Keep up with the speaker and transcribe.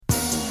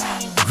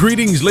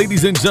Greetings,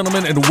 ladies and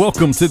gentlemen, and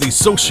welcome to the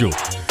Social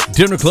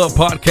Dinner Club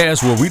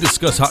podcast, where we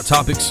discuss hot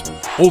topics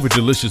over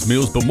delicious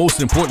meals, but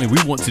most importantly,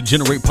 we want to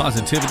generate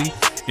positivity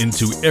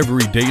into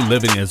everyday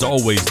living. As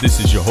always,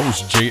 this is your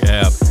host,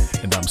 J-Ab,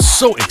 and I'm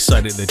so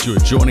excited that you're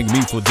joining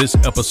me for this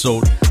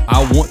episode.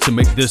 I want to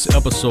make this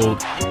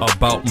episode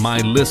about my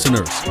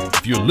listeners.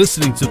 If you're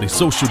listening to the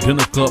Social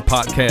Dinner Club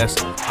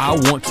podcast, I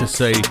want to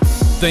say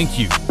thank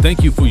you.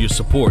 Thank you for your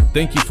support.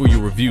 Thank you for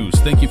your reviews.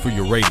 Thank you for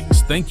your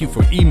ratings. Thank you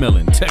for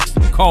emailing,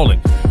 texting, calling.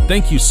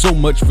 Thank you so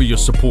much for your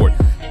support.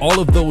 All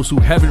of those who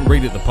haven't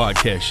rated the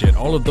podcast yet,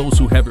 all of those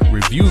who haven't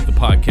reviewed the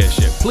podcast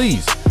yet,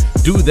 please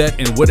do that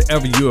in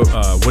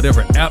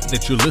whatever app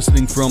that you're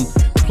listening from.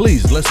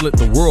 Please, let's let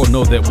the world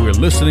know that we're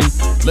listening.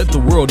 Let the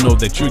world know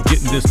that you're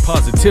getting this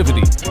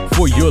positivity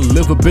for your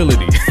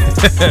livability.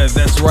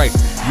 That's right.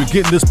 You're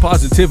getting this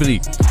positivity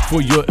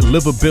for your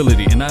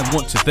livability. And I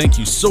want to thank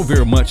you so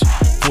very much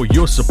for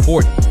your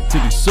support to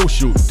the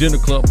Social Dinner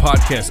Club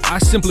podcast. I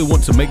simply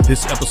want to make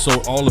this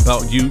episode all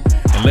about you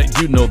and let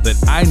you know that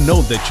I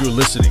know that you're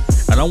listening.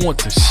 And I want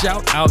to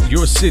shout out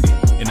your city.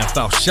 And if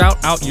I'll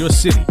shout out your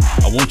city,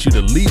 I want you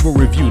to leave a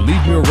review,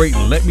 leave me a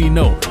rating, let me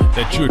know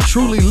that you're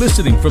truly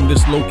listening from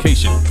this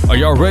location. Are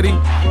y'all ready?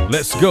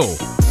 Let's go.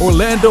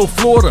 Orlando,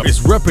 Florida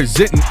is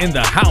representing in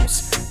the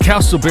house.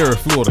 Castleberry,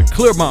 Florida.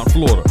 Clearmont,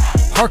 Florida.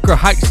 Harker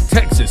Heights,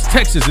 Texas.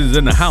 Texas is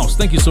in the house.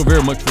 Thank you so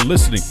very much for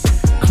listening.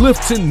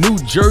 Clifton, New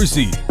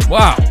Jersey.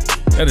 Wow,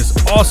 that is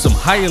awesome.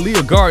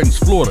 Hialeah Gardens,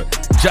 Florida.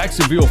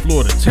 Jacksonville,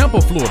 Florida.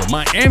 Tampa, Florida.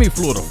 Miami,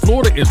 Florida.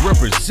 Florida is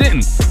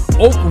representing.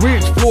 Oak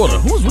Ridge, Florida.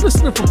 Who's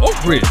listening from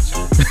Oak Ridge?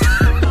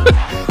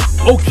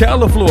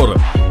 Ocala, Florida.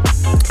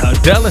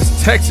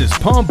 Dallas, Texas.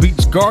 Palm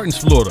Beach Gardens,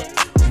 Florida.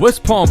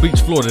 West Palm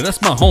Beach, Florida.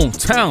 That's my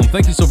hometown.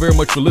 Thank you so very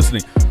much for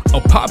listening.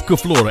 Apopka,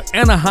 Florida.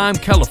 Anaheim,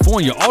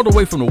 California. All the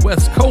way from the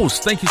West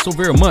Coast. Thank you so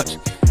very much.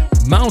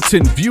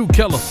 Mountain View,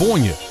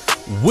 California.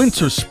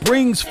 Winter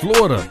Springs,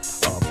 Florida.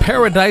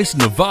 Paradise,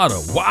 Nevada.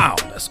 Wow,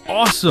 that's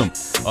awesome.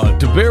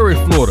 DeBerry,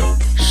 Florida.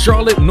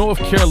 Charlotte, North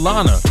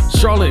Carolina.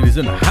 Charlotte is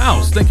in the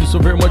house. Thank you so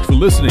very much for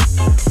listening.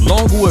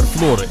 Longwood,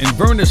 Florida.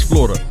 Inverness,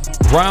 Florida.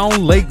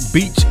 Round Lake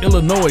Beach,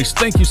 Illinois.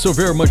 Thank you so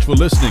very much for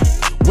listening.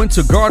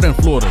 Winter Garden,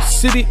 Florida.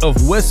 City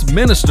of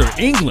Westminster,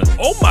 England.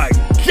 Oh my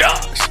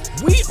gosh.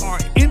 We are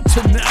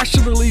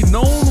internationally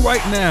known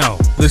right now.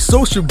 The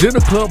Social Dinner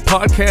Club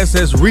podcast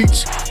has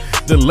reached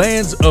the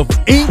lands of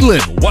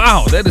England.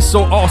 Wow, that is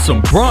so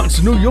awesome.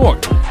 Bronx, New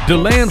York.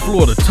 DeLand,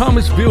 Florida.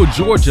 Thomasville,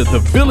 Georgia. The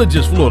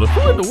Villages, Florida.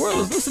 Who in the world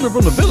is listening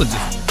from the Villages?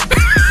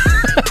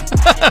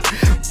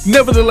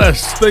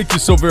 Nevertheless, thank you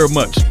so very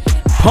much.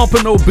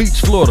 Pompano Beach,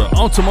 Florida.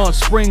 Altamont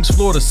Springs,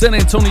 Florida. San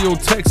Antonio,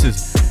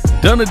 Texas.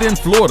 Dunedin,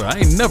 Florida. I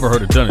ain't never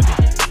heard of Dunedin.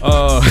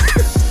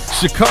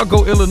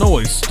 Chicago,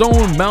 Illinois.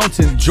 Stone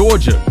Mountain,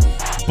 Georgia.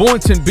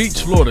 Boynton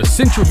Beach, Florida.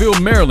 Centralville,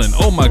 Maryland.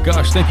 Oh my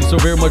gosh, thank you so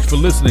very much for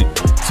listening.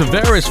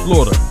 Tavares,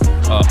 Florida.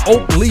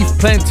 Oak Leaf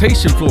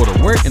Plantation, Florida.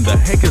 Where in the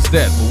heck is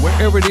that? But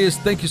wherever it is,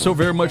 thank you so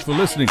very much for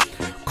listening.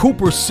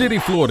 Cooper City,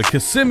 Florida.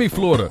 Kissimmee,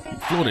 Florida.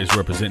 Florida is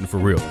representing for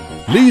real.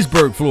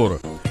 Leesburg, Florida.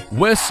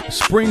 West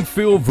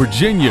Springfield,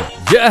 Virginia.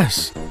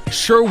 Yes.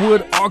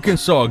 Sherwood,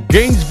 Arkansas.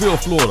 Gainesville,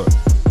 Florida.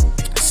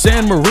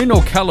 San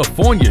Marino,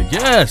 California.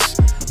 Yes.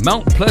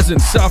 Mount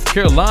Pleasant, South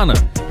Carolina.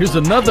 Here's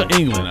another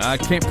England. I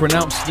can't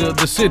pronounce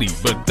the city,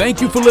 but thank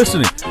you for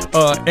listening.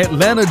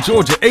 Atlanta,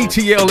 Georgia.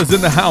 ATL is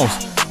in the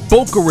house.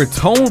 Boca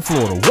Raton,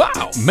 Florida.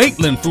 Wow.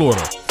 Maitland,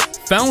 Florida.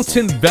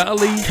 Fountain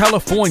Valley,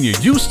 California.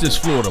 Eustis,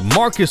 Florida.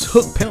 Marcus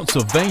Hook,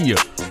 Pennsylvania.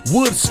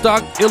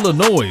 Woodstock,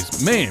 Illinois.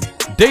 Man.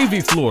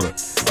 Davie, Florida.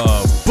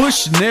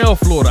 Bushnell,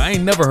 Florida. I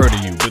ain't never heard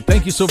of you, but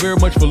thank you so very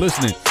much for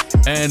listening.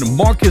 And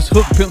Marcus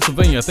Hook,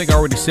 Pennsylvania. I think I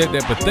already said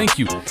that, but thank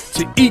you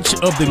to each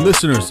of the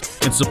listeners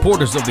and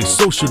supporters of the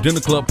Social Dinner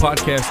Club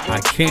podcast. I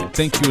can't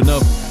thank you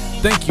enough.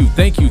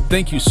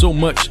 Thank you so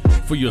much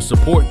for your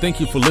support. Thank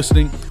you for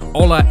listening.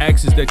 All I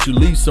ask is that you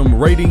leave some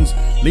ratings,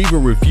 leave a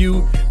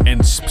review,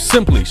 and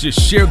simply just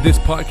share this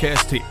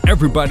podcast to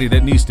everybody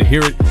that needs to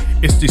hear it.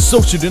 It's the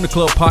Social Dinner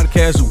Club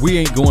podcast. We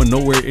ain't going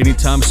nowhere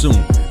anytime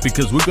soon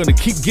because we're going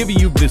to keep giving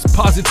you this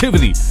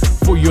positivity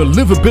for your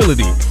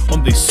livability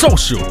on the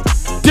Social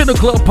Dinner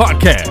Club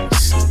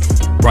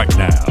podcast right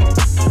now.